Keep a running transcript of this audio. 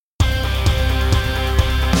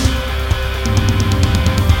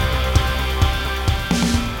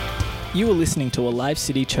You are listening to a Live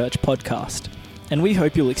City Church podcast, and we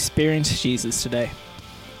hope you'll experience Jesus today.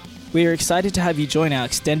 We are excited to have you join our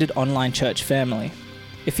extended online church family.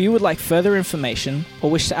 If you would like further information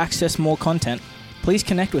or wish to access more content, please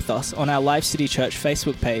connect with us on our Live City Church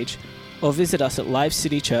Facebook page or visit us at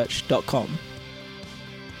livecitychurch.com.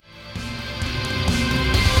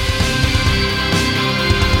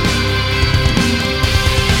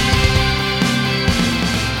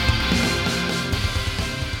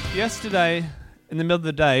 Yesterday, in the middle of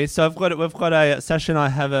the day, so Sasha and I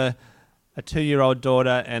have a 2-year-old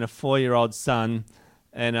daughter and a 4-year-old son,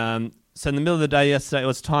 and so in the middle of the day yesterday, it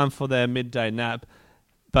was time for their midday nap,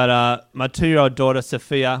 but my 2-year-old daughter,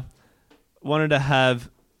 Sophia, wanted to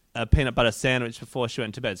have a peanut butter sandwich before she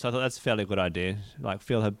went to bed, so I thought that's a fairly good idea, like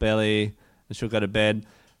feel her belly, and she'll go to bed.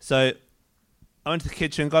 So I went to the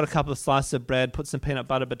kitchen, got a couple of slices of bread, put some peanut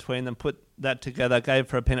butter between them, put that together,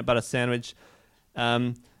 gave her a peanut butter sandwich,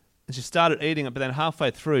 and she started eating it, but then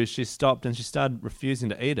halfway through she stopped and she started refusing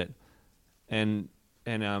to eat it. And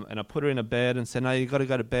I put her in a bed and said, "No, you've got to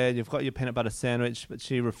go to bed. You've got your peanut butter sandwich." But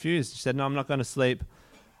she refused. She said, "No, I'm not going to sleep.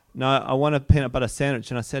 No, I want a peanut butter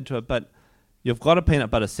sandwich." And I said to her, "But you've got a peanut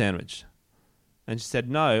butter sandwich." And she said,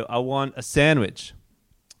 "No, I want a sandwich."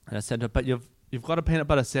 And I said to her, "But you've got a peanut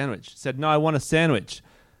butter sandwich." She said, "No, I want a sandwich."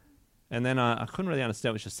 And then I couldn't really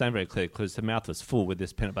understand what she was saying very clearly because her mouth was full with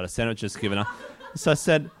this peanut butter sandwich just given her. So I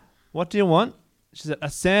said, "What do you want?" She said, "A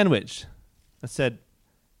sandwich." I said,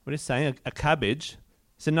 "What are you saying? A cabbage?" She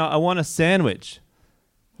said, "No, I want a sandwich."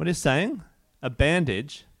 "What are you saying? A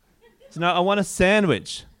bandage?" She said, "No, I want a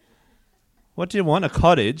sandwich." "What do you want? A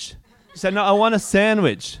cottage?" She said, "No, I want a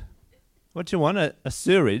sandwich." "What do you want? A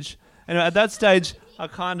sewerage?" Anyway, at that stage, I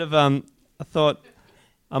kind of I thought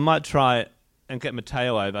I might try and get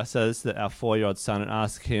Mateo over, so this is our 4-year-old son, and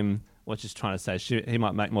ask him what she's trying to say. He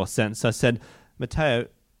might make more sense. So I said, "Mateo,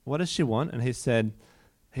 what does she want?" And he said,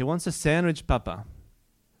 "He wants a sandwich, Papa."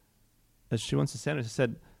 She wants a sandwich. I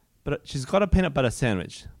said, "But she's got a peanut butter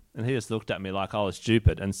sandwich." And he just looked at me like I was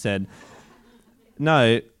stupid and said,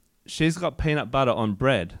 "No, she's got peanut butter on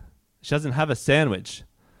bread. She doesn't have a sandwich."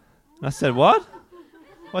 And I said, "What?"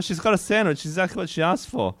 "Well, she's got a sandwich, exactly what she asked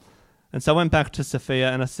for." And so I went back to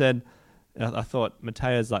Sophia and I said, I thought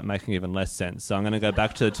Mateo's like making even less sense, so I'm going to go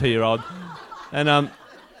back to the 2-year-old. And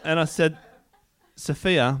I said,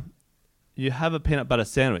 "Sophia, you have a peanut butter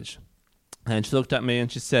sandwich." And she looked at me and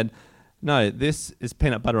she said, "No, this is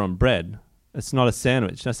peanut butter on bread. It's not a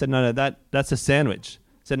sandwich." And I said, No, that's a sandwich."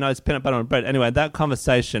 She said, "No, it's peanut butter on bread." Anyway, that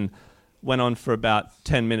conversation went on for about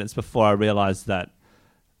 10 minutes before I realized that,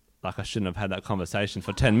 like, I shouldn't have had that conversation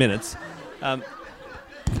for 10 minutes. And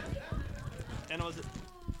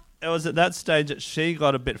it was at that stage that she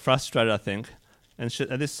got a bit frustrated, I think. And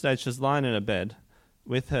at this stage, she was lying in a bed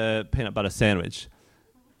with her peanut butter sandwich.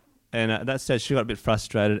 And at that stage, she got a bit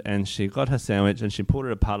frustrated and she got her sandwich and she pulled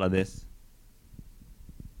it apart like this.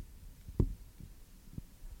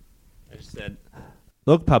 And she said,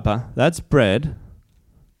 "Look, Papa, that's bread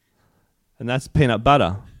and that's peanut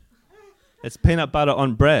butter. It's peanut butter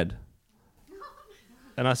on bread."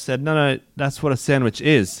 And I said, No, that's what a sandwich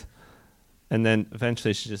is." And then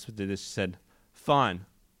eventually she just did this. She said, "Fine."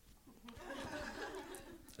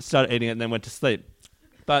 Started eating it and then went to sleep.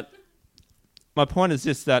 But my point is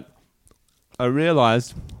this, that I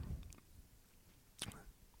realized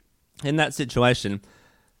in that situation,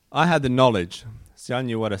 I had the knowledge. See, I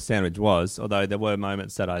knew what a sandwich was, although there were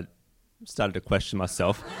moments that I started to question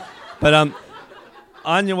myself. But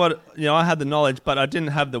I knew I had the knowledge, but I didn't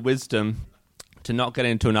have the wisdom to not get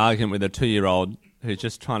into an argument with a 2-year-old who's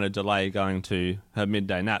just trying to delay going to her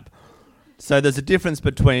midday nap. So there's a difference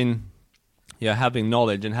between having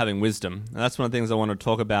knowledge and having wisdom. And that's one of the things I want to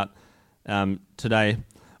talk about today.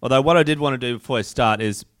 Although what I did want to do before I start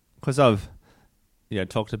is, because I've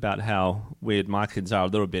talked about how weird my kids are a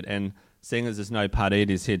little bit, and seeing as there's no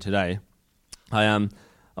Pardidis here today, I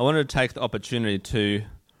wanted to take the opportunity to...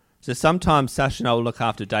 So sometimes Sasha and I will look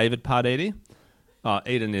after David Pardidi. Oh,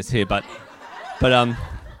 Eden is here, but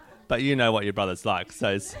you know what your brother's like.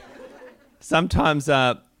 So sometimes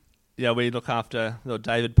we look after little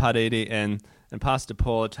David Pardidi, and Pastor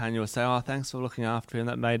Paul or Tanya will say, "Oh, thanks for looking after him.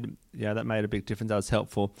 That made a big difference. That was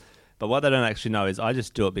helpful." But what they don't actually know is I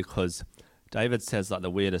just do it because David says like the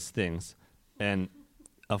weirdest things, and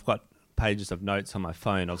I've got pages of notes on my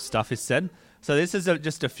phone of stuff he said. So this is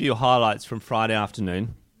just a few highlights from Friday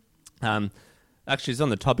afternoon. Actually, it's on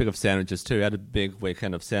the topic of sandwiches too. We had a big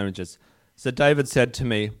weekend of sandwiches. So David said to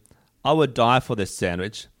me, "I would die for this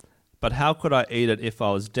sandwich, but how could I eat it if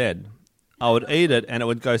I was dead? I would eat it and it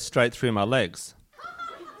would go straight through my legs."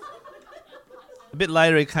 A bit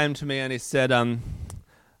later he came to me and he said,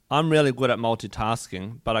 I'm really good at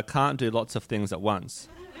multitasking, but I can't do lots of things at once.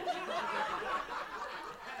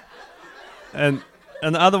 And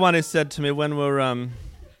the other one he said to me when we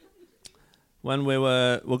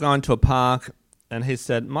were going to a park, and he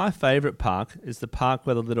said, my favourite park is the park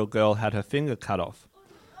where the little girl had her finger cut off.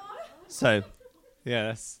 So,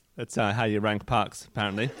 yeah, that's how you rank parks,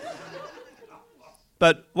 apparently.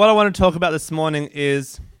 But what I want to talk about this morning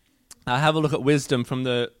is have a look at wisdom from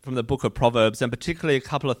the book of Proverbs, and particularly a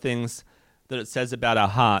couple of things that it says about our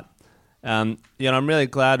heart. I'm really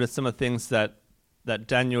glad with some of the things that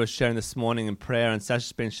Daniel was sharing this morning in prayer, and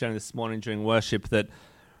Sasha's been sharing this morning during worship, that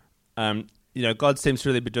God seems to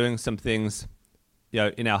really be doing some things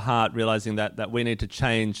in our heart, realizing that we need to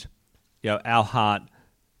change our heart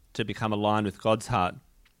to become aligned with God's heart.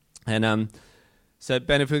 And so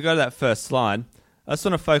Ben, if we go to that first slide, I just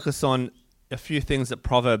want to focus on a few things that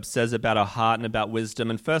Proverbs says about our heart and about wisdom.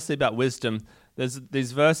 And firstly, about wisdom, there's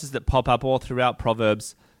these verses that pop up all throughout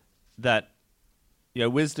Proverbs that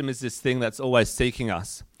wisdom is this thing that's always seeking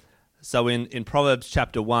us. So in Proverbs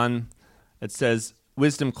chapter 1, it says,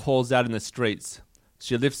 wisdom calls out in the streets.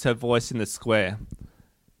 She lifts her voice in the square.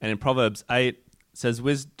 And in Proverbs 8, it says,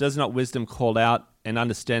 does not wisdom call out and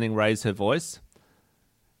understanding raise her voice?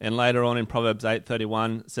 And later on in Proverbs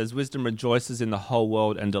 8:31, it says, wisdom rejoices in the whole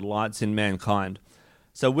world and delights in mankind.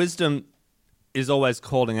 So wisdom is always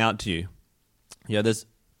calling out to you. There's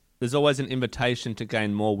always an invitation to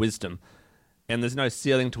gain more wisdom. And there's no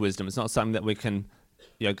ceiling to wisdom. It's not something that we can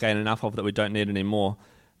gain enough of that we don't need anymore.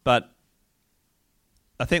 But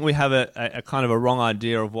I think we have a kind of a wrong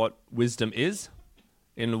idea of what wisdom is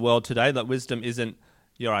in the world today. That wisdom isn't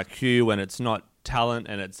your IQ, and it's not talent,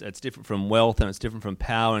 and it's different from wealth, and it's different from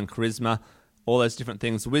power and charisma, all those different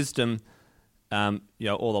things. Wisdom, or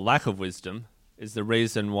the lack of wisdom, is the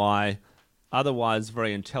reason why otherwise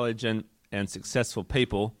very intelligent and successful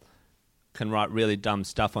people can write really dumb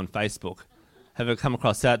stuff on Facebook. Have you come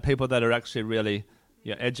across that? People that are actually really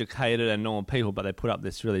educated and normal people, but they put up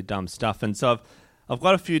this really dumb stuff. And so I've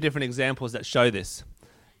got a few different examples that show this.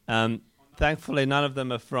 Thankfully, none of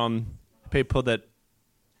them are from people that...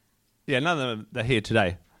 none of them are here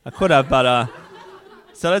today. I could have, but...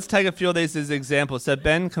 So let's take a few of these as examples. So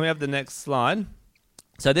Ben, can we have the next slide?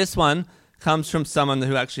 So this one comes from someone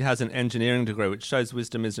who actually has an engineering degree, which shows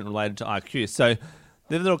wisdom isn't related to IQ. So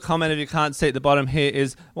the little comment, if you can't see at the bottom here,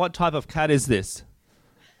 is what type of cat is this?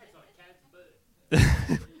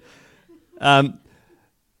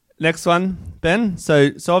 Next one, Ben.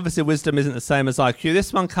 So obviously wisdom isn't the same as IQ.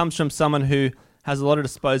 This one comes from someone who has a lot of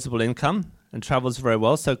disposable income and travels very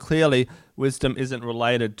well. So clearly wisdom isn't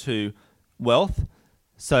related to wealth.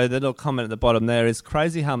 So the little comment at the bottom there is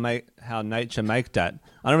crazy how nature make that.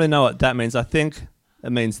 I don't really know what that means. I think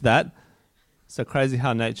it means that. So crazy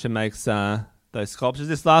how nature makes those sculptures.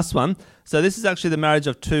 This last one. So this is actually the marriage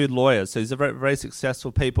of two lawyers. So these are very, very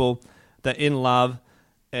successful people. They're in love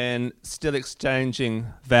and still exchanging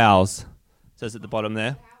vows. It says at the bottom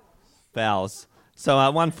there. Vows.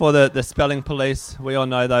 So one for the spelling police. We all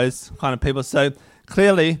know those kind of people. So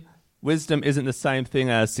clearly wisdom isn't the same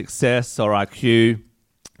thing as success or IQ,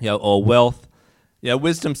 or wealth.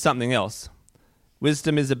 Wisdom's something else.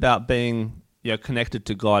 Wisdom is about being connected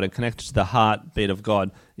to God and connected to the heartbeat of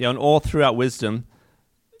God. And all throughout wisdom,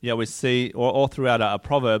 we see, or all throughout our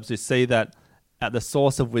Proverbs, we see that at the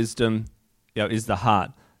source of wisdom, is the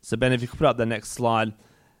heart. So Ben, if you could put up the next slide,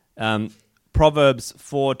 Proverbs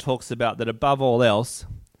 4 talks about that above all else,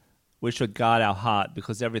 we should guard our heart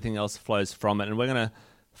because everything else flows from it. And we're going to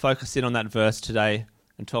focus in on that verse today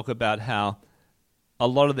and talk about how a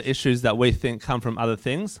lot of the issues that we think come from other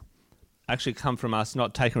things actually come from us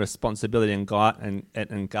not taking responsibility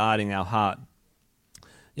and guarding our heart.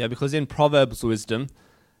 Because in Proverbs wisdom,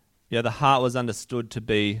 the heart was understood to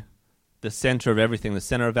be the center of everything, the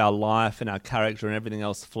center of our life and our character, and everything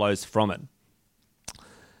else flows from it.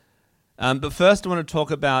 But first I want to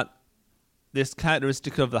talk about this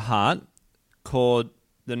characteristic of the heart called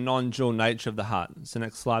the non-dual nature of the heart. So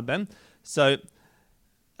next slide, Ben. So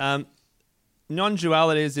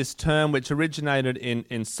non-duality is this term which originated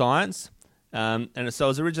in science. And so it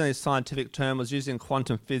was originally a scientific term, was used in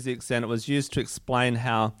quantum physics, and it was used to explain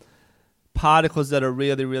how particles that are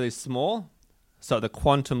really, really small, so at the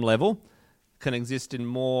quantum level, can exist in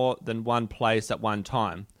more than one place at one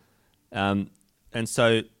time. And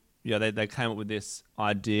so they came up with this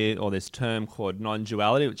idea or this term called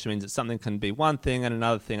non-duality, which means that something can be one thing and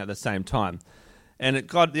another thing at the same time. And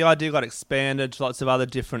the idea got expanded to lots of other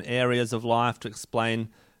different areas of life to explain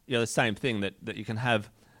the same thing, that you can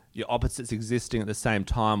have your opposites existing at the same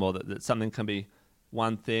time, or that something can be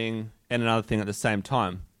one thing and another thing at the same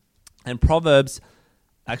time. And Proverbs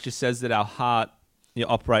actually says that our heart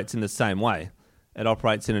operates in the same way. It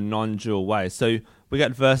operates in a non-dual way. So we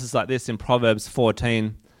get verses like this in Proverbs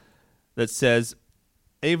 14 that says,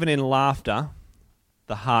 even in laughter,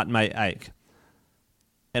 the heart may ache,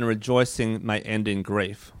 and rejoicing may end in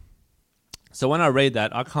grief. So when I read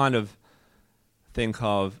that, I kind of think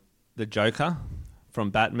of the Joker from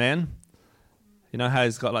Batman. You know how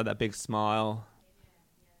he's got like that big smile,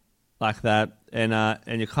 like that, and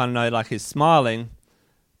you kind of know like he's smiling,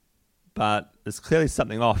 but there's clearly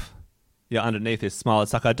something off, underneath his smile.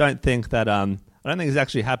 It's like I don't think he's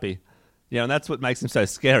actually happy, and that's what makes him so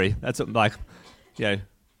scary. That's what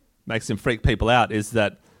makes him freak people out, is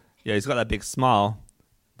that he's got that big smile,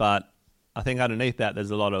 but I think underneath that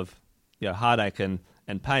there's a lot of heartache and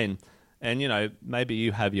pain. And maybe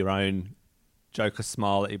you have your own Joker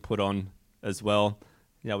smile that you put on as well.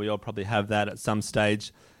 We all probably have that at some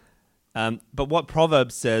stage. But what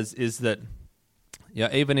Proverbs says is that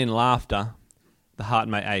even in laughter, the heart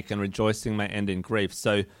may ache, and rejoicing may end in grief.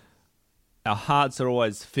 So our hearts are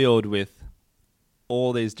always filled with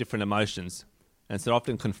all these different emotions, and so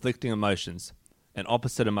often conflicting emotions and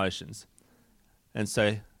opposite emotions. And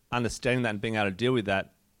so understanding that and being able to deal with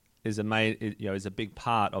that is a big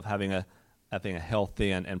part of having a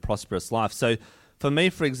healthy and prosperous life. So for me,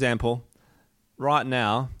 for example, right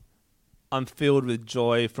now, I'm filled with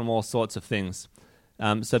joy from all sorts of things.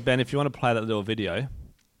 So Ben, if you want to play that little video,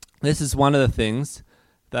 this is one of the things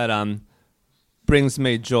that brings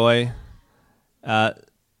me joy, if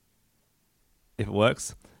it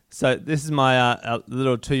works. So this is my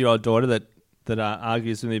little 2-year-old daughter that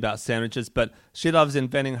argues with me about sandwiches, but she loves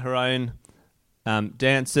inventing her own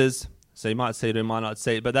dances. So you might see it or you might not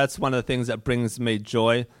see it, but that's one of the things that brings me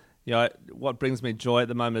joy. What brings me joy at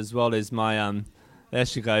the moment as well is my there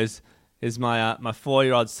she goes, is my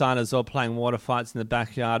 4-year-old son as well, playing water fights in the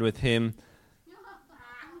backyard with him.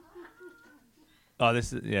 Oh,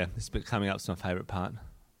 this bit coming up is my favourite part.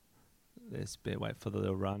 This bit, wait for the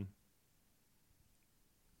little run.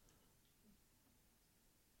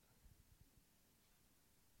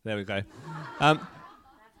 There we go.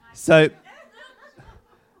 So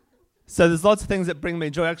there's lots of things that bring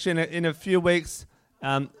me joy. Actually, in a few weeks,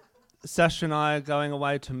 Sasha and I are going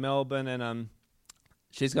away to Melbourne, and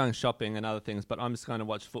she's going shopping and other things, but I'm just going to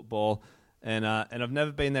watch football. And I've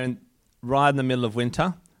never been there right in the middle of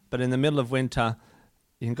winter, but in the middle of winter,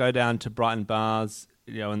 you can go down to Brighton Bars,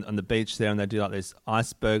 on the beach there, and they do like this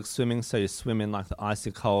iceberg swimming. So you swim in like the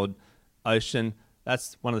icy cold ocean.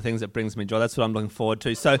 That's one of the things that brings me joy. That's what I'm looking forward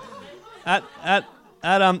to. So at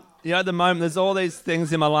the moment, there's all these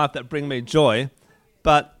things in my life that bring me joy,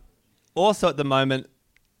 but also at the moment,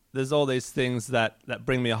 there's all these things that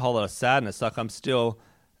bring me a whole lot of sadness. Like I'm still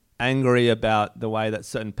angry about the way that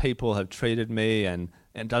certain people have treated me, and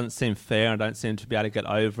it doesn't seem fair. I don't seem to be able to get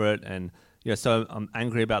over it, and so I'm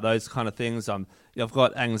angry about those kind of things. I've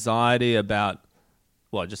got anxiety about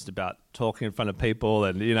talking in front of people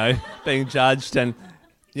and being judged, and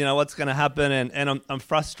what's going to happen, and I'm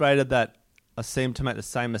frustrated that I seem to make the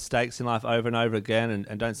same mistakes in life over and over again,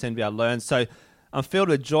 and don't seem to be able to learn. So I'm filled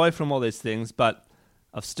with joy from all these things, but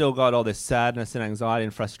I've still got all this sadness and anxiety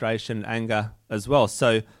and frustration and anger as well.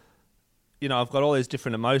 So I've got all these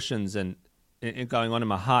different emotions and going on in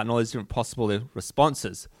my heart, and all these different possible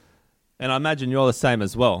responses. And I imagine you're the same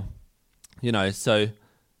as well. So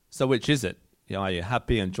which is it? Are you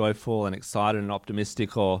happy and joyful and excited and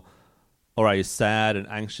optimistic, or are you sad and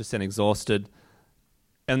anxious and exhausted?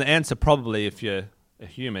 And the answer probably, if you're a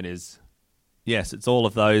human, is yes, it's all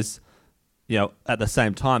of those, at the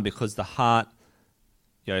same time, because the heart,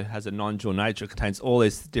 has a non-dual nature. It contains all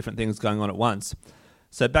these different things going on at once.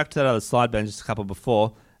 So back to that other slide, Ben, just a couple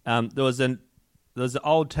before. There was an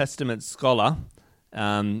Old Testament scholar,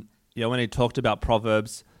 when he talked about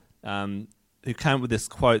Proverbs, who came up with this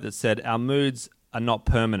quote that said, "Our moods are not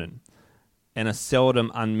permanent and are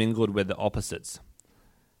seldom unmingled with the opposites."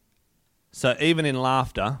 So even in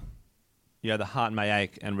laughter, the heart may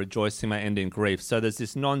ache and rejoicing may end in grief. So there's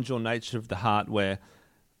this non-dual nature of the heart where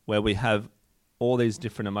we have all these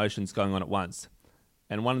different emotions going on at once.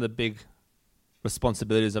 And one of the big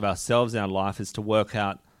responsibilities of ourselves in our life is to work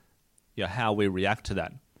out how we react to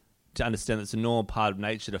that, to understand that it's a normal part of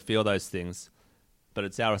nature to feel those things, but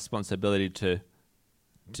it's our responsibility to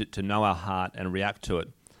know our heart and react to it.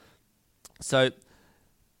 So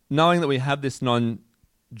knowing that we have this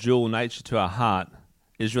non-dual nature to our heart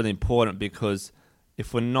is really important, because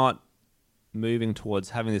if we're not moving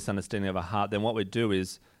towards having this understanding of our heart, then what we do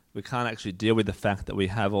is we can't actually deal with the fact that we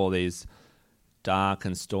have all these dark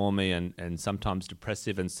and stormy and sometimes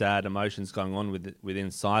depressive and sad emotions going on with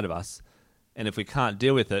inside of us. And if we can't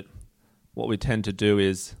deal with it, what we tend to do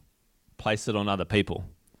is place it on other people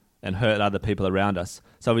and hurt other people around us.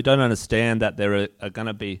 So we don't understand that there are going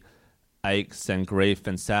to be aches and grief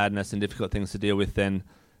and sadness and difficult things to deal with then.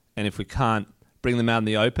 And if we can't bring them out in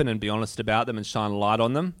the open and be honest about them and shine a light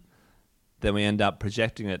on them, then we end up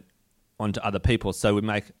projecting it onto other people. So we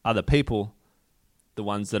make other people the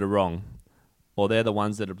ones that are wrong, or they're the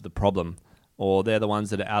ones that are the problem, or they're the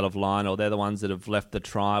ones that are out of line, or they're the ones that have left the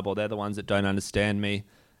tribe, or they're the ones that don't understand me.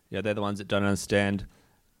 They're the ones that don't understand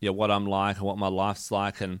what I'm like and what my life's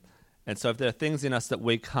like. And so if there are things in us that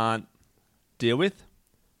we can't deal with,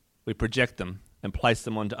 we project them and place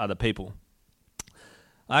them onto other people.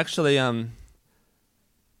 I actually,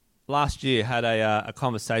 last year, had a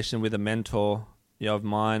conversation with a mentor of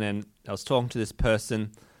mine, and I was talking to this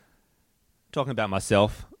person, talking about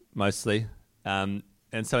myself mostly. And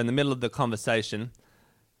so in the middle of the conversation,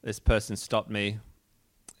 this person stopped me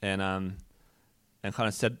and kind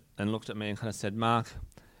of said, and looked at me and kind of said, "Mark,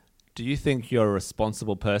 do you think you're a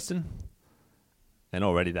responsible person?" And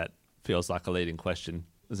already that feels like a leading question.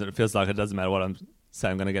 It feels like it doesn't matter what I'm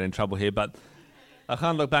saying, I'm going to get in trouble here. But I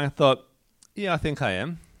kind of looked back and thought, yeah, I think I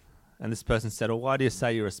am. And this person said, "Well, why do you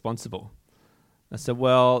say you're responsible?" I said,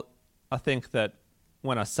 "Well, I think that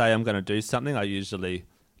when I say I'm going to do something, I usually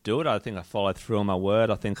do it. I think I follow through on my word.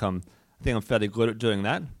 I think I'm fairly good at doing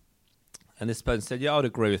that." And this person said, "Yeah, I would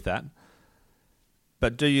agree with that.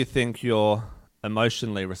 But do you think you're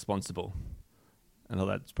emotionally responsible?" And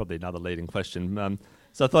that's probably another leading question.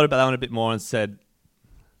 So I thought about that one a bit more and said,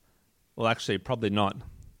 "Well, actually, probably not."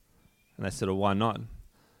 And they said, "Well, why not?"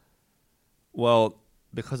 Well,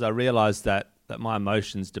 because I realized that my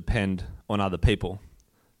emotions depend on other people.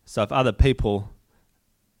 So if other people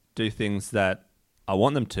do things that I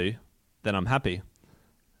want them to, then I'm happy.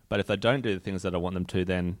 But if they don't do the things that I want them to,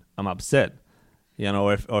 then I'm upset.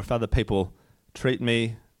 Or if other people treat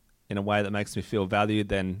me in a way that makes me feel valued,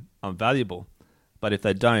 then I'm valuable. But if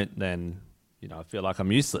they don't, then I feel like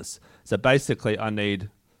I'm useless. So basically, I need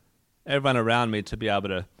everyone around me to be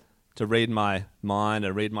able to read my mind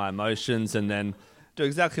and read my emotions and then do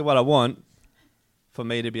exactly what I want for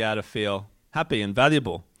me to be able to feel happy and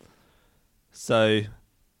valuable. So,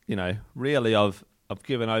 really I've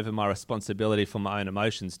given over my responsibility for my own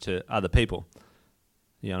emotions to other people.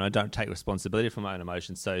 I don't take responsibility for my own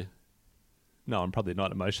emotions, so no, I'm probably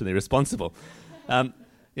not emotionally responsible. And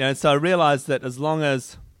so I realized that as long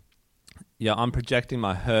as I'm projecting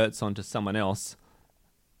my hurts onto someone else,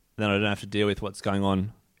 then I don't have to deal with what's going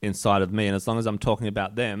on inside of me. And as long as I'm talking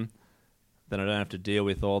about them, then I don't have to deal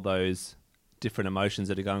with all those different emotions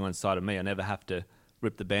that are going on inside of me. I never have to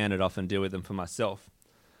rip the Band-Aid off and deal with them for myself.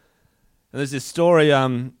 And there's this story,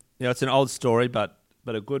 it's an old story, but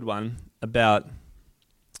a good one, about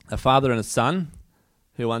a father and a son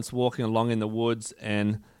who once walking along in the woods,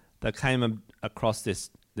 and they came across this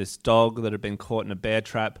dog that had been caught in a bear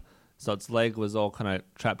trap. So its leg was all kind of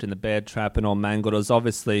trapped in the bear trap and all mangled. It was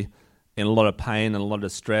obviously in a lot of pain and a lot of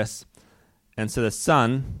distress. And so the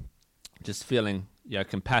son, just feeling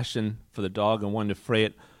compassion for the dog and wanting to free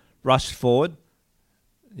it, rushed forward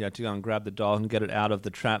to go and grab the dog and get it out of the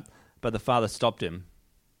trap. But the father stopped him,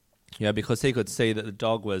 because he could see that the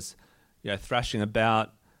dog was thrashing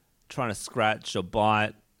about, trying to scratch or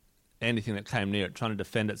bite anything that came near it, trying to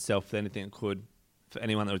defend itself with anything it could for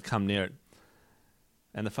anyone that would come near it.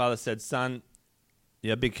 And the father said, "Son,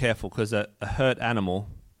 be careful, because a hurt animal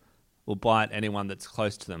will bite anyone that's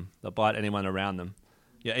close to them. They'll bite anyone around them.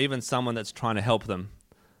 Even someone that's trying to help them.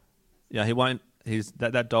 He won't.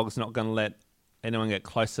 That dog's not going to let anyone get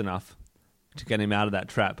close enough to get him out of that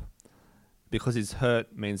trap, because his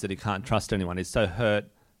hurt means that he can't trust anyone. He's so hurt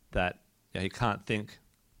that he can't think.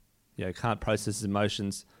 He can't process his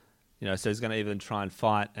emotions. So he's going to even try and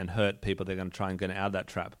fight and hurt people. They're going to try and get out of that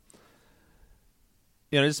trap."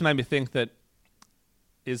 It just made me think that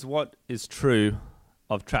is what is true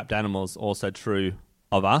of trapped animals also true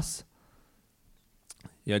of us?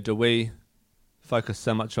 Do we focus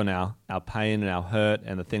so much on our pain and our hurt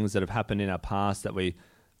and the things that have happened in our past that we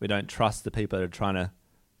don't trust the people that are trying to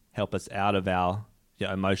help us out of our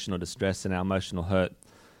emotional distress and our emotional hurt?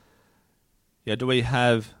 Do we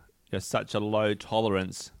have such a low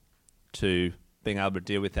tolerance to being able to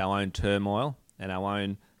deal with our own turmoil and our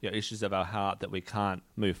own issues of our heart that we can't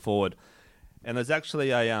move forward? And there's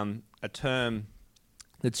actually a term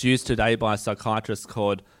that's used today by psychiatrists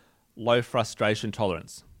called low frustration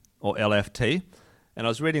tolerance, or LFT. And I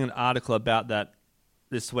was reading an article about that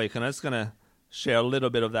this week, and I'm just going to share a little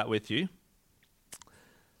bit of that with you.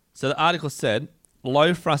 So the article said,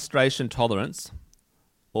 low frustration tolerance,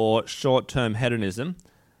 or short-term hedonism,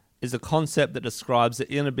 is a concept that describes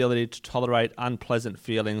the inability to tolerate unpleasant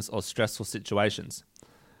feelings or stressful situations.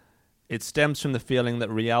 It stems from the feeling that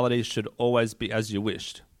reality should always be as you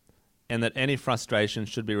wished, and that any frustration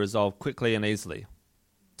should be resolved quickly and easily,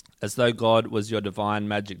 as though God was your divine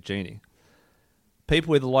magic genie.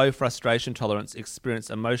 People with low frustration tolerance experience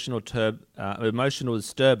emotional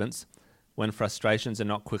disturbance when frustrations are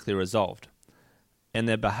not quickly resolved, and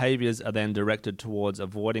their behaviours are then directed towards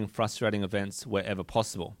avoiding frustrating events wherever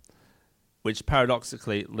possible, which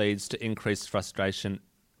paradoxically leads to increased frustration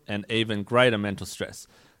and even greater mental stress.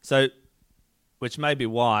 So, which may be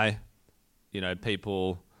why,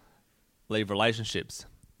 people leave relationships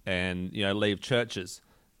and, leave churches,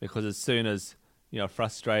 because as soon as,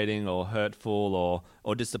 frustrating or hurtful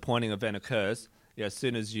or disappointing event occurs, as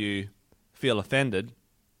soon as you feel offended,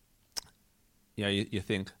 you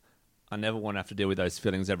think, I never want to have to deal with those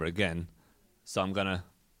feelings ever again, so I'm going to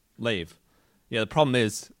leave. The problem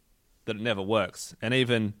is that it never works. And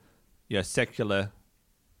even secular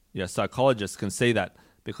psychologists can see that,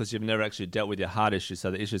 because you've never actually dealt with your heart issue,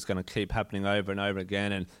 so the issue is going to keep happening over and over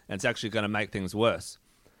again, and it's actually going to make things worse.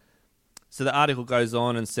 So the article goes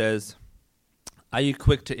on and says, are you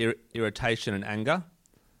quick to irritation and anger?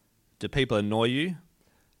 Do people annoy you?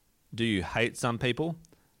 Do you hate some people?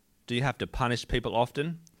 Do you have to punish people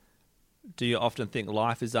often? Do you often think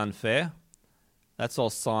life is unfair? That's all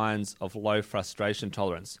signs of low frustration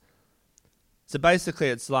tolerance. So basically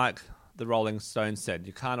it's like the Rolling Stones said,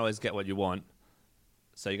 you can't always get what you want,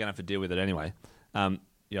 so you're going to have to deal with it anyway.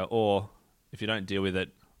 Or if you don't deal with it,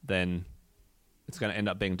 then it's going to end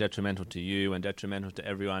up being detrimental to you and detrimental to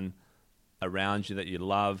everyone around you that you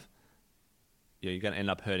love. You're going to end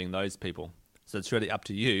up hurting those people. So it's really up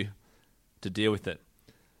to you to deal with it.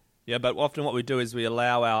 But often what we do is we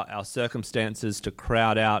allow our circumstances to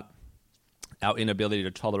crowd out our inability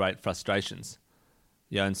to tolerate frustrations.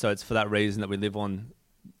 And so it's for that reason that we live on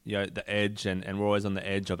the edge, and we're always on the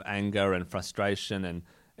edge of anger and frustration,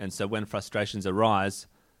 and so when frustrations arise,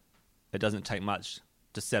 it doesn't take much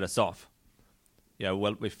to set us off.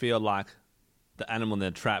 We feel like the animal in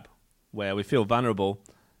the trap, where we feel vulnerable,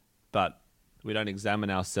 but we don't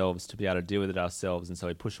examine ourselves to be able to deal with it ourselves, and so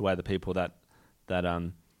we push away the people that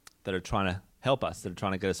are trying to help us, that are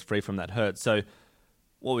trying to get us free from that hurt. So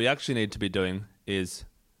what we actually need to be doing is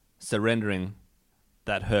surrendering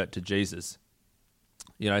that hurt to Jesus.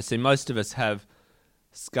 See, most of us have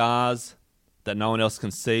scars that no one else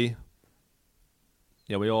can see.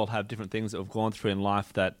 We all have different things that we've gone through in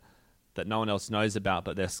life that no one else knows about,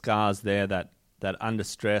 but there's scars there that under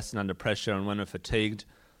stress and under pressure and when we're fatigued,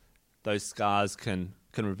 those scars can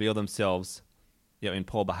reveal themselves in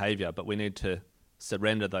poor behaviour, but we need to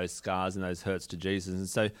surrender those scars and those hurts to Jesus. And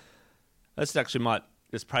so let's actually might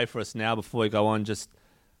just pray for us now before we go on. Just,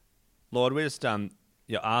 Lord, we just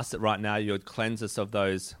ask that right now you would cleanse us of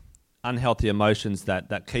those unhealthy emotions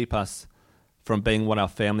that keep us from being what our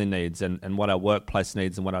family needs and what our workplace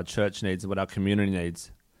needs and what our church needs and what our community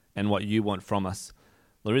needs and what you want from us.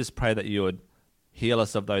 Lord, we just pray that you would heal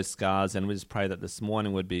us of those scars, and we just pray that this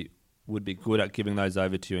morning would be good at giving those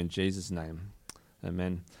over to you in Jesus' name.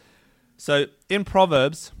 Amen. So in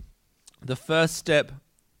Proverbs, the first step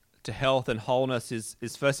to health and wholeness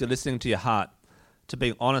is firstly listening to your heart, to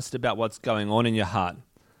being honest about what's going on in your heart,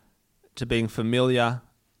 to being familiar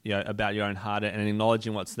about your own heart and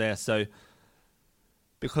acknowledging what's there. So,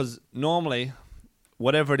 because normally,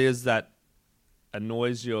 whatever it is that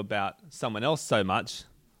annoys you about someone else so much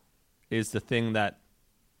is the thing that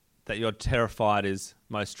you're terrified is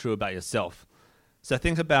most true about yourself. So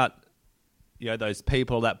think about those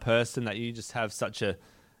people, that person that you just have such a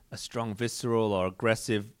strong visceral or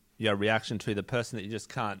aggressive reaction to, the person that you just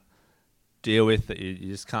can't deal with, that you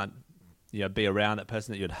just can't be around, that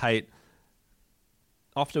person that you'd hate.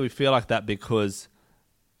 Often we feel like that because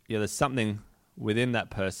there's something within that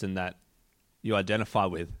person that you identify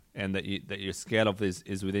with and that you're scared of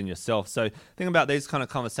is within yourself. So think about these kind of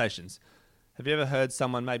conversations. Have you ever heard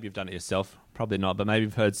someone, maybe you've done it yourself, probably not, but maybe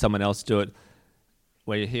you've heard someone else do it,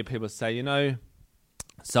 where you hear people say,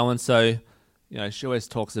 so-and-so, she always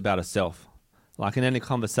talks about herself. Like in any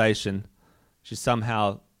conversation, she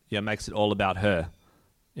somehow makes it all about her.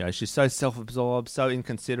 She's so self-absorbed, so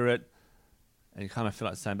inconsiderate, and you kind of feel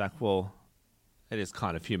like saying back, well, it is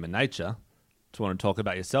kind of human nature to want to talk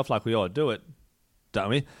about yourself, like we all do it, don't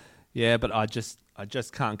we? Yeah, but I just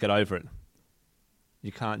can't get over it.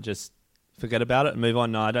 You can't just forget about it and move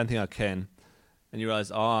on. No, I don't think I can. And you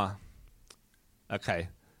realize, okay,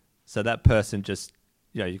 so that person just,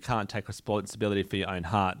 you can't take responsibility for your own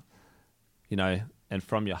heart, and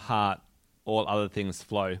from your heart, all other things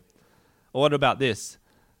flow. Or what about this?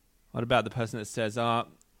 What about the person that says,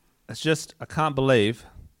 It's just, I can't believe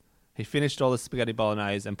he finished all the spaghetti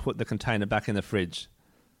bolognese and put the container back in the fridge.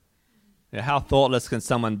 Yeah, how thoughtless can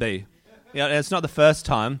someone be? Yeah, it's not the first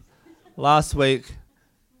time. Last week,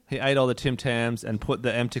 he ate all the Tim Tams and put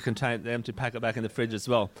the empty packet back in the fridge as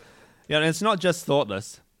well. Yeah, and it's not just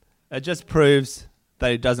thoughtless. It just proves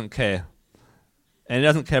that he doesn't care. And he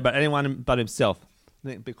doesn't care about anyone but himself.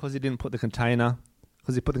 Because he didn't put the container,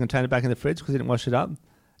 because he put the container back in the fridge, because he didn't wash it up.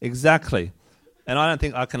 Exactly. And I don't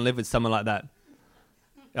think I can live with someone like that.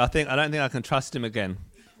 I don't think I can trust him again.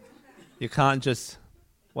 You can't just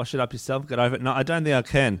wash it up yourself, get over it. No, I don't think I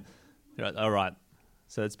can. You're like, all right.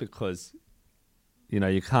 So it's because,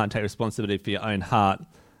 you can't take responsibility for your own heart,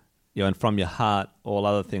 and from your heart, all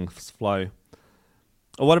other things flow.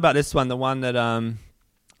 Or what about this one? The one that,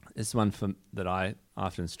 that I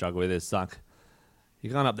often struggle with is like,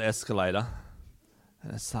 you're going up the escalator,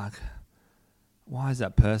 and it's like, why is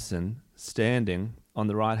that person standing on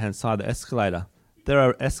the right-hand side of the escalator? There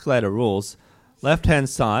are escalator rules. Left-hand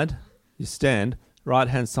side, you stand.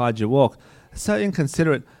 Right-hand side, you walk. It's so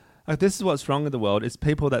inconsiderate. Like, this is what's wrong with the world, is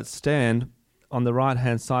people that stand on the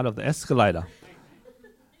right-hand side of the escalator.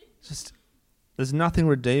 Just, there's no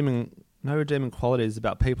redeeming qualities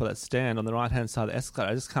about people that stand on the right-hand side of the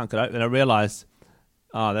escalator. I just can't get over it. And I realize,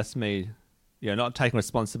 that's me, not taking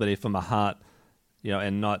responsibility for my heart,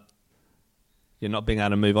 and not being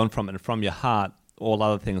able to move on from it. And from your heart, all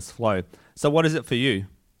other things flow. So what is it for you?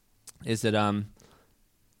 Is it in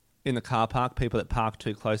the car park, people that park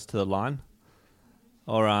too close to the line?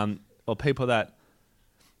 Or people that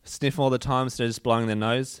sniff all the time, so they're just blowing their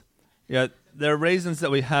nose? There are reasons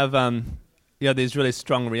that we have these really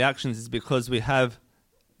strong reactions is because we have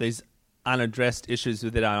these unaddressed issues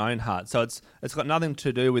within our own heart. So it's got nothing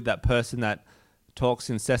to do with that person that talks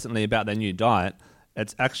incessantly about their new diet.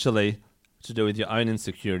 It's actually to do with your own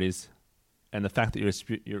insecurities and the fact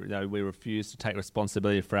that we refuse to take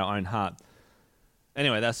responsibility for our own heart.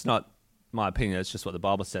 Anyway, that's not my opinion. It's just what the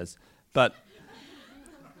Bible says. But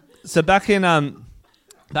so back in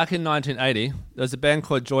 1980, there was a band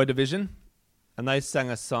called Joy Division, and they sang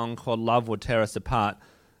a song called "Love Will Tear Us Apart,"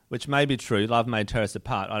 which may be true. Love may tear us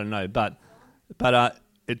apart. I don't know, but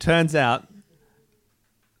it turns out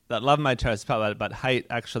that love may tear us apart, but hate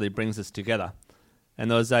actually brings us together. And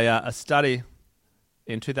there was a study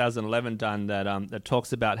in 2011 done that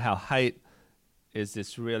talks about how hate is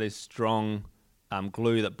this really strong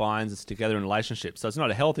glue that binds us together in relationships. So it's not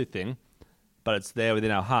a healthy thing, but it's there within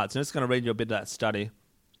our hearts. And I'm just going to read you a bit of that study.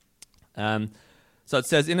 So it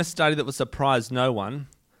says, in a study that will surprise no one,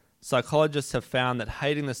 psychologists have found that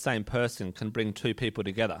hating the same person can bring two people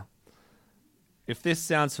together. If this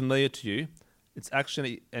sounds familiar to you, it's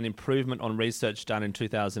actually an improvement on research done in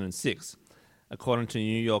 2006, according to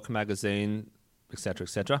New York Magazine, etc.,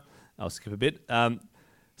 etc. I'll skip a bit. So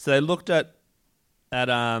they looked at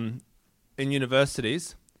in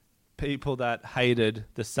universities, people that hated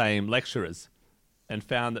the same lecturers, and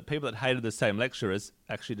found that people that hated the same lecturers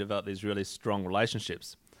actually developed these really strong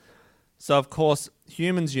relationships. So, of course,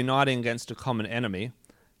 humans uniting against a common enemy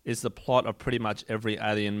is the plot of pretty much every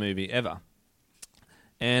alien movie ever.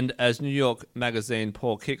 And as New York Magazine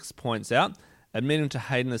Paul Kix points out, admitting to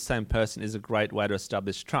hating the same person is a great way to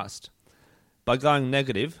establish trust. By going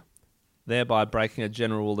negative, thereby breaking a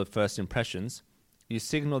general rule of first impressions, you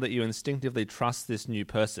signal that you instinctively trust this new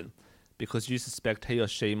person because you suspect he or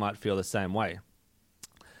she might feel the same way.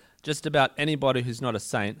 Just about anybody who's not a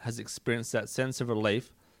saint has experienced that sense of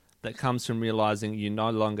relief that comes from realizing you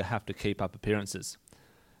no longer have to keep up appearances.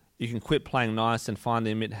 You can quit playing nice and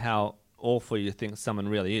finally admit how awful you think someone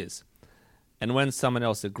really is. And when someone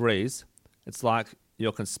else agrees, it's like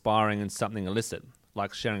you're conspiring in something illicit,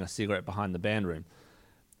 like sharing a cigarette behind the band room.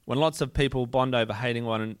 When lots of people bond over hating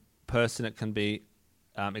one person, it can be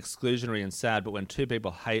exclusionary and sad, but when two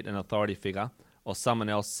people hate an authority figure or someone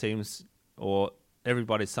else seems to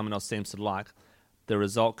like, the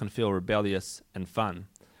result can feel rebellious and fun.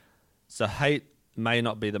 So hate may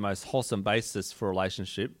not be the most wholesome basis for a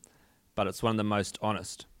relationship, but it's one of the most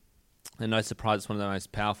honest. And no surprise, it's one of the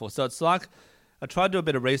most powerful. So it's like, I tried to do a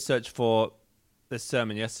bit of research for this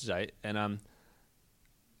sermon yesterday, and I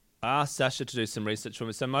asked Sasha to do some research for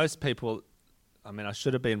me. So most people, I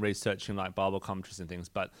should have been researching like Bible commentaries and things,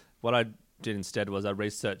 but what I did instead was I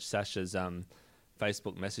researched Sasha's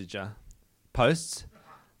Facebook Messenger posts,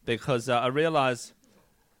 because I realised,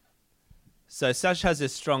 so Sasha has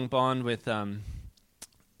this strong bond with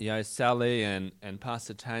Sally and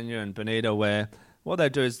Pastor Tanya and Benita, where what they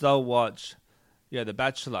do is they'll watch The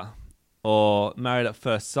Bachelor or Married at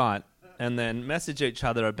First Sight and then message each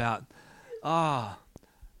other about,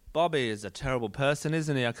 Bobby is a terrible person,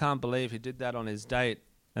 isn't he? I can't believe he did that on his date.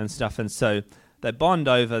 and stuff. And so they bond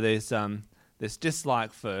over this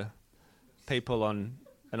dislike for people on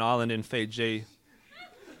an island in Fiji.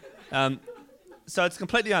 So it's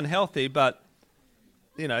completely unhealthy, but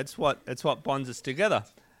it's what bonds us together.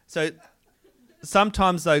 So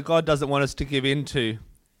sometimes, though, God doesn't want us to give in to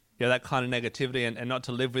that kind of negativity and not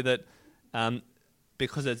to live with it,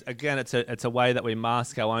 because it's a way that we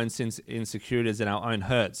mask our own sins, insecurities, and our own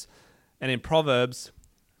hurts. And in Proverbs,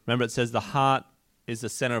 remember, it says the heart is the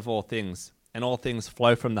center of all things, and all things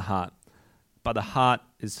flow from the heart. But the heart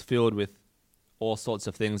is filled with all sorts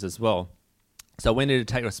of things as well. So we need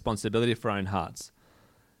to take responsibility for our own hearts,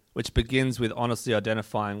 which begins with honestly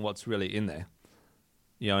identifying what's really in there.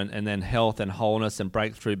 And then health and wholeness and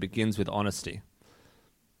breakthrough begins with honesty.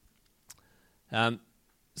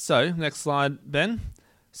 So next slide, Ben.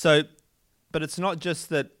 So, but it's not just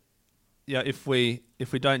that, if we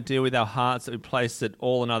don't deal with our hearts, that we place it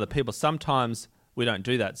all on other people. Sometimes we don't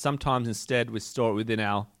do that. Sometimes instead we store it within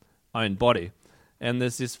our own body. And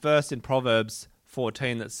there's this verse in Proverbs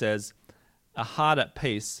 14 that says, "A heart at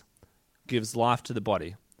peace gives life to the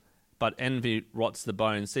body, but envy rots the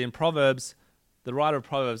bones." See, in Proverbs, the writer of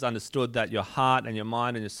Proverbs understood that your heart and your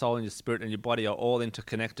mind and your soul and your spirit and your body are all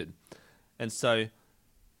interconnected. And so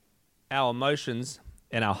our emotions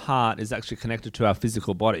and our heart is actually connected to our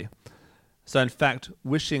physical body. So in fact,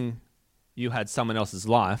 wishing you had someone else's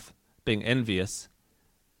life, being envious,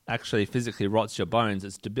 actually physically rots your bones.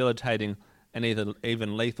 It's debilitating and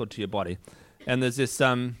even lethal to your body. And there's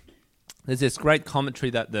this great commentary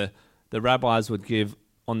that the rabbis would give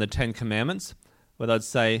on the 10 Commandments, where they'd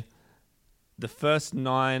say the first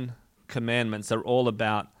 9 commandments are all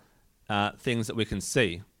about things that we can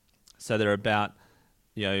see. So they're about,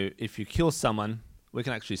 if you kill someone, we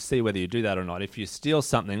can actually see whether you do that or not. If you steal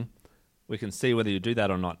something, we can see whether you do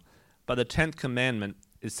that or not. But the 10th commandment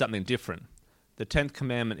is something different. The 10th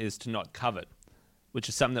commandment is to not covet, which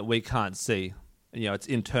is something that we can't see. It's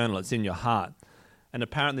internal, it's in your heart. And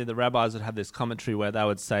apparently the rabbis would have this commentary where they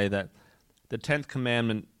would say that the 10th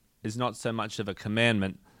commandment is not so much of a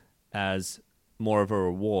commandment as more of a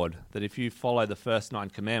reward. That if you follow the first 9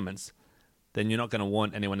 commandments, then you're not going to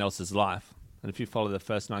want anyone else's life. And if you follow the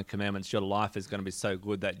first 9 commandments, your life is going to be so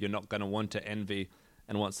good that you're not going to want to envy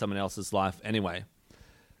and want someone else's life anyway.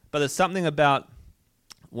 But there's something about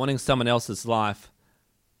wanting someone else's life,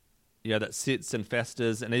 that sits and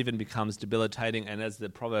festers and even becomes debilitating, and as the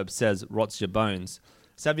proverb says, rots your bones.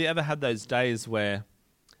 So have you ever had those days where,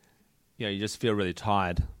 you just feel really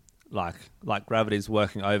tired, like gravity's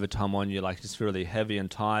working overtime on you, like you just feel really heavy and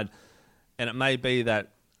tired, and it may be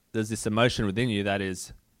that there's this emotion within you that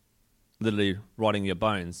is literally rotting your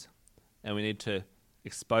bones, and we need to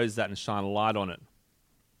expose that and shine a light on it.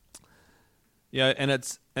 And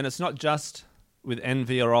it's not just with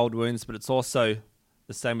envy or old wounds, but it's also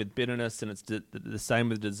the same with bitterness, and it's the same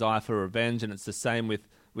with desire for revenge, and it's the same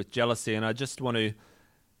with jealousy. And I just want to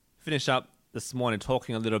finish up this morning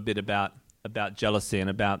talking a little bit about jealousy and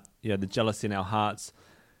about the jealousy in our hearts.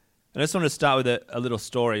 And I just want to start with a little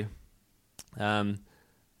story that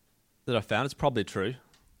I found. It's probably true.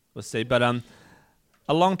 We'll see. But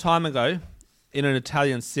a long time ago, in an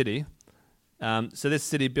Italian city, so this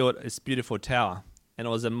city built this beautiful tower, and it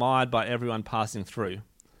was admired by everyone passing through.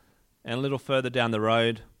 And a little further down the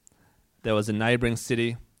road, there was a neighbouring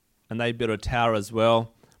city, and they built a tower as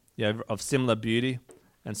well, of similar beauty.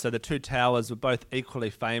 And so the 2 towers were both equally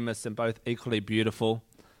famous and both equally beautiful,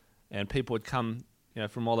 and people would come,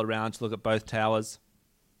 from all around to look at both towers.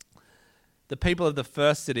 The people of the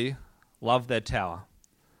first city loved their tower,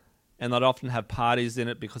 and they'd often have parties in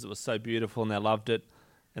it because it was so beautiful and they loved it,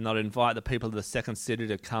 and they'd invite the people of the second city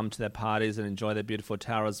to come to their parties and enjoy their beautiful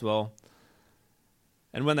tower as well.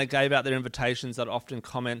 And when they gave out their invitations, they'd often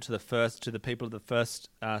comment to the people of the first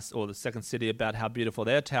or the second city about how beautiful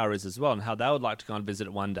their tower is as well, and how they would like to go and visit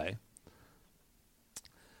it one day.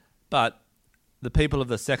 But the people of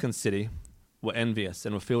the second city were envious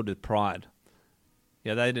and were filled with pride.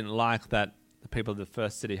 They didn't like that the people of the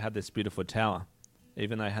first city had this beautiful tower,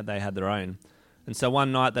 even though they had their own. And so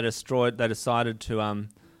one night they decided to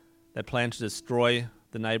they planned to destroy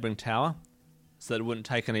the neighbouring tower so that it wouldn't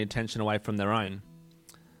take any attention away from their own.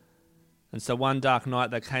 And so one dark night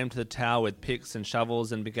they came to the tower with picks and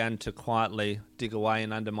shovels and began to quietly dig away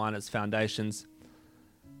and undermine its foundations.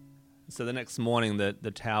 So the next morning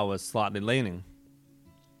the tower was slightly leaning.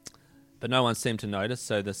 But no one seemed to notice,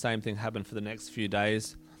 so the same thing happened for the next few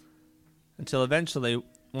days, until eventually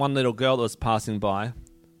one little girl that was passing by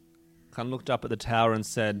kind of looked up at the tower and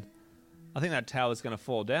said, "I think that tower's going to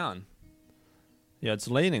fall down. It's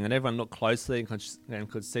leaning." And everyone looked closely and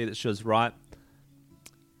could see that she was right.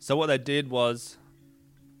 So what they did was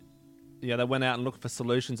they went out and looked for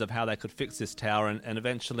solutions of how they could fix this tower, and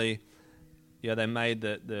eventually, they made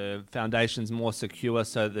the foundations more secure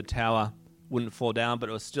so that the tower wouldn't fall down, but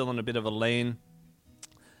it was still on a bit of a lean.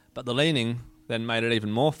 But the leaning then made it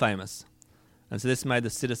even more famous. And so this made the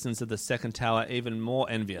citizens of the second tower even more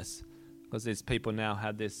envious, because these people now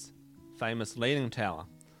had this famous leaning tower.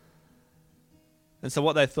 And so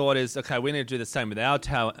what they thought is, okay, we need to do the same with our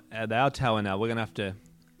tower now. We're going to have to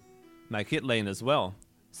make it lean as well.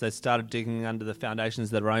 So they started digging under the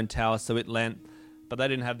foundations of their own tower so it leant, but they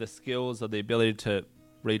didn't have the skills or the ability to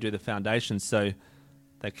redo the foundations, so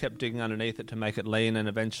they kept digging underneath it to make it lean, and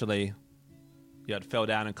eventually it fell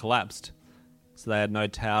down and collapsed. So they had no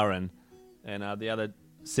tower, and the other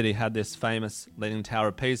city had this famous Leaning Tower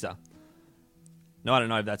of Pisa. Now, I don't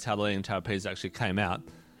know if that's how the Leaning Tower of Pisa actually came out.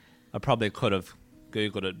 I probably could have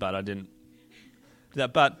Googled it, but I didn't do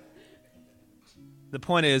that. But the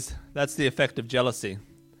point is, that's the effect of jealousy.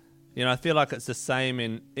 I feel like it's the same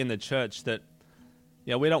in the church, that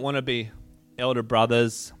we don't want to be elder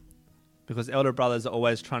brothers, because elder brothers are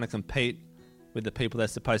always trying to compete with the people they're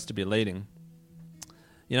supposed to be leading.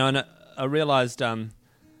 And I realized a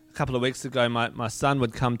couple of weeks ago, my son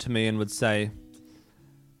would come to me and would say,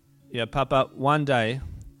 Papa, one day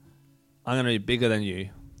I'm going to be bigger than you,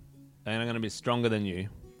 and I'm going to be stronger than you, and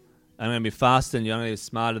I'm going to be faster than you, I'm going to be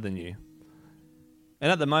smarter than you. And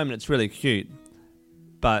at the moment it's really cute,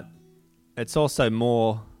 but it's also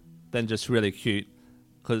more than just really cute,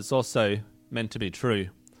 because it's also meant to be true.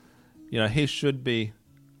 He should be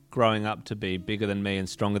growing up to be bigger than me and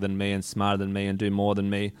stronger than me and smarter than me and do more than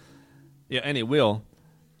me. And he will.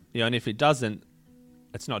 And if he doesn't,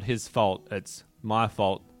 it's not his fault, it's my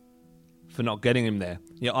fault for not getting him there.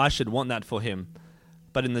 I should want that for him.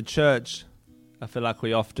 But in the church, I feel like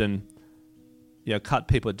we often cut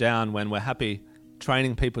people down when we're happy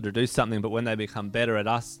training people to do something, but when they become better at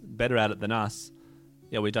it than us,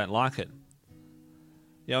 we don't like it.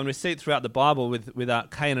 And we see it throughout the Bible with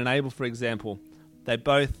Cain and Abel, for example. They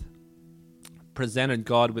both presented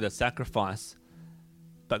God with a sacrifice,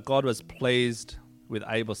 but God was pleased with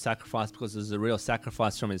Abel's sacrifice because it was a real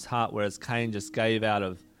sacrifice from his heart, whereas Cain just gave out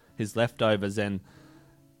of his leftovers. And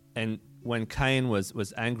when Cain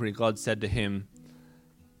was angry, God said to him,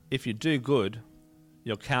 if you do good,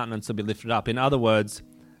 your countenance will be lifted up. In other words,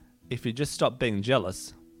 if you just stop being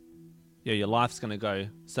jealous, your life's going to go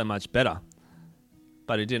so much better.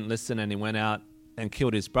 But he didn't listen, and he went out and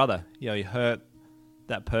killed his brother. He hurt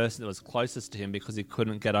that person that was closest to him because he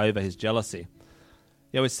couldn't get over his jealousy.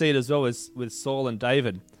 We see it as well as with Saul and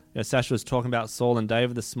David. Sasha was talking about Saul and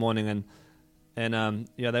David this morning, and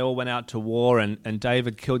they all went out to war, and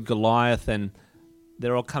David killed Goliath, and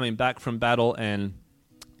they're all coming back from battle, and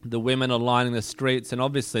the women are lining the streets, and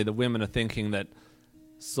obviously the women are thinking that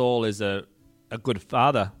Saul is a good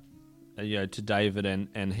father to David,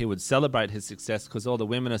 and he would celebrate his success because all the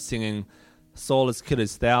women are singing, Saul has killed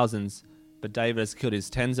his thousands, but David has killed his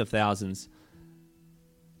tens of thousands.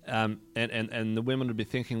 And the women would be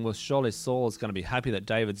thinking, well, surely Saul is going to be happy that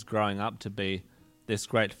David's growing up to be this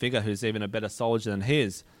great figure who's even a better soldier than he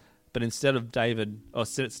is. But instead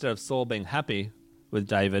of Saul being happy with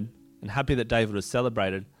David and happy that David was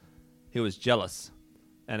celebrated, he was jealous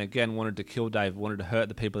and again wanted to kill David, wanted to hurt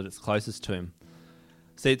the people that's closest to him.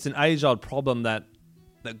 See, it's an age-old problem that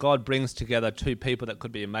God brings together two people that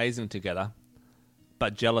could be amazing together,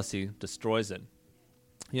 but jealousy destroys it.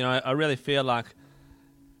 I really feel like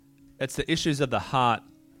it's the issues of the heart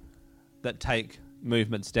that take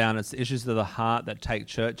movements down. It's the issues of the heart that take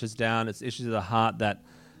churches down. It's issues of the heart that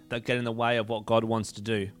get in the way of what God wants to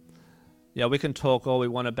do. We can talk all we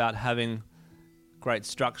want about having great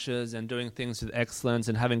structures and doing things with excellence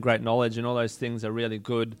and having great knowledge, and all those things are really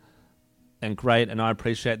good and great, and I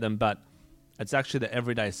appreciate them, but it's actually the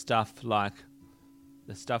everyday stuff, like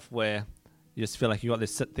the stuff where you just feel like you got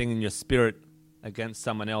this thing in your spirit against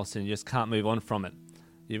someone else and you just can't move on from it.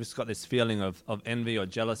 You've just got this feeling of envy or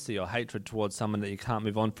jealousy or hatred towards someone that you can't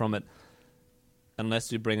move on from it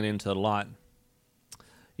unless you bring it into the light.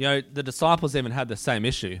 The disciples even had the same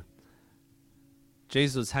issue.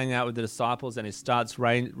 Jesus was hanging out with the disciples and he starts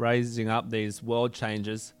raising up these world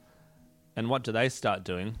changers. And what do they start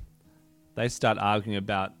doing? They start arguing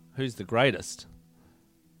about who's the greatest.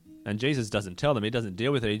 And Jesus doesn't tell them. He doesn't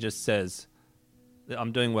deal with it. He just says,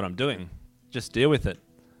 I'm doing what I'm doing. Just deal with it.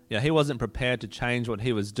 He wasn't prepared to change what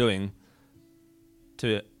he was doing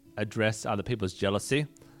to address other people's jealousy.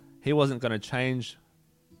 He wasn't going to change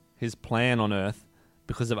his plan on earth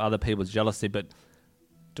because of other people's jealousy. But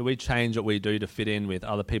do we change what we do to fit in with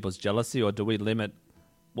other people's jealousy, or do we limit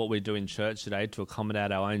what we do in church today to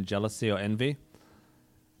accommodate our own jealousy or envy?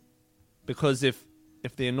 Because if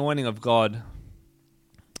if the anointing of God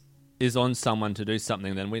is on someone to do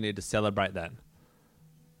something, then we need to celebrate that.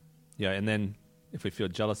 And then if we feel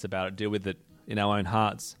jealous about it, deal with it in our own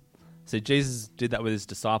hearts. See, Jesus did that with his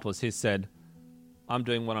disciples. He said, I'm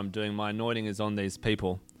doing what I'm doing. My anointing is on these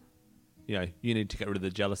people. You need to get rid of the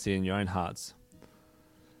jealousy in your own hearts.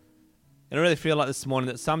 And I really feel like this morning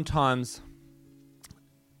that sometimes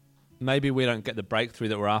maybe we don't get the breakthrough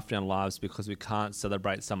that we're after in our lives because we can't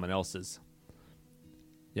celebrate someone else's.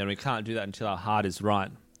 We can't do that until our heart is right.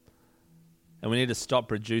 And we need to stop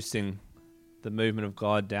reducing the movement of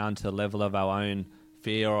God down to the level of our own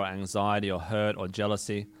fear or anxiety or hurt or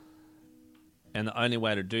jealousy. And the only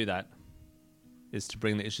way to do that is to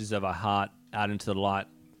bring the issues of our heart out into the light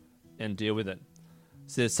and deal with it.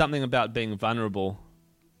 So there's something about being vulnerable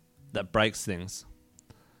that breaks things.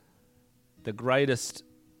 The greatest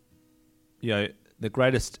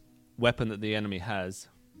weapon that the enemy has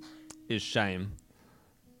is shame.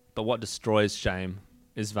 But what destroys shame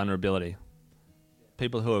is vulnerability.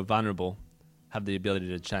 People who are vulnerable have the ability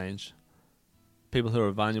to change. People who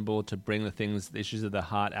are vulnerable to bring the issues of their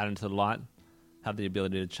heart out into the light have the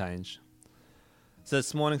ability to change. So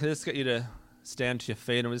this morning, can I just get you to stand to your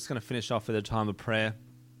feet, and we're just going to finish off with a time of prayer.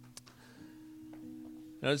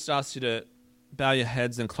 And I just ask you to bow your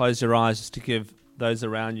heads and close your eyes just to give those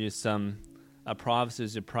around you some privacy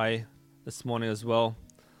as you pray this morning as well.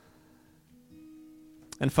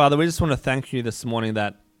 And Father, we just want to thank you this morning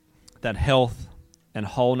that health and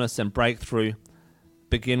wholeness and breakthrough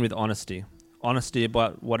begin with honesty. Honesty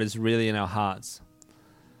about what is really in our hearts.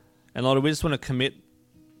 And Lord, we just want to commit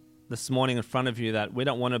this morning in front of you that we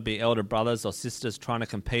don't want to be elder brothers or sisters trying to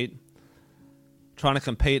compete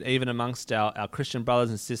even amongst our Christian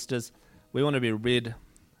brothers and sisters. We want to be rid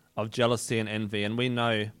of jealousy and envy, and we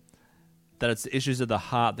know that it's the issues of the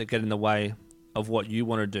heart that get in the way of what you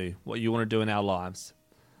want to do in our lives.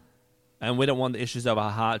 And we don't want the issues of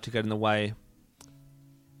our heart to get in the way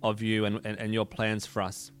of you and your plans for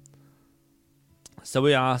us. So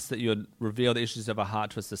we ask that you would reveal the issues of our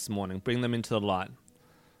heart to us this morning, bring them into the light.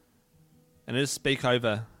 And just speak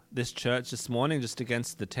over this church this morning, just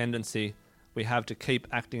against the tendency we have to keep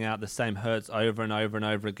acting out the same hurts over and over and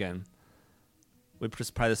over again. We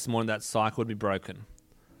just pray this morning that cycle would be broken.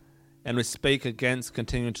 And we speak against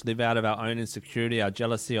continuing to live out of our own insecurity, our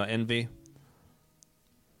jealousy, our envy.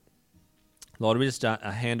 Lord, we just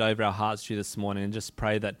hand over our hearts to you this morning and just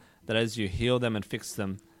pray that as you heal them and fix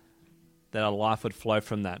them, that our life would flow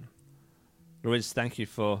from that. Lord, we just thank you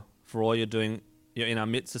for all you're doing in our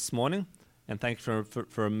midst this morning, and thank you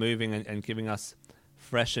for moving and giving us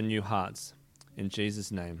fresh and new hearts. In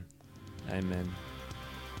Jesus' name, amen.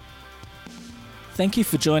 Thank you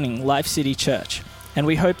for joining Life City Church, and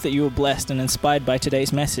we hope that you were blessed and inspired by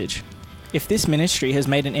today's message. If this ministry has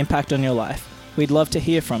made an impact on your life, we'd love to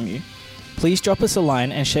hear from you. Please drop us a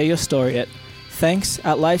line and share your story at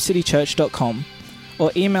thanks@livecitychurch.com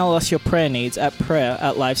or email us your prayer needs at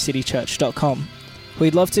prayer@livecitychurch.com.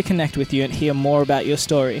 We'd love to connect with you and hear more about your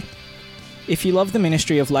story. If you love the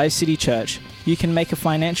ministry of Life City Church, you can make a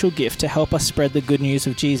financial gift to help us spread the good news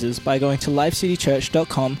of Jesus by going to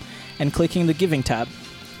livecitychurch.com and clicking the Giving tab.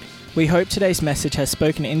 We hope today's message has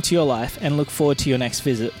spoken into your life and look forward to your next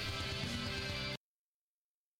visit.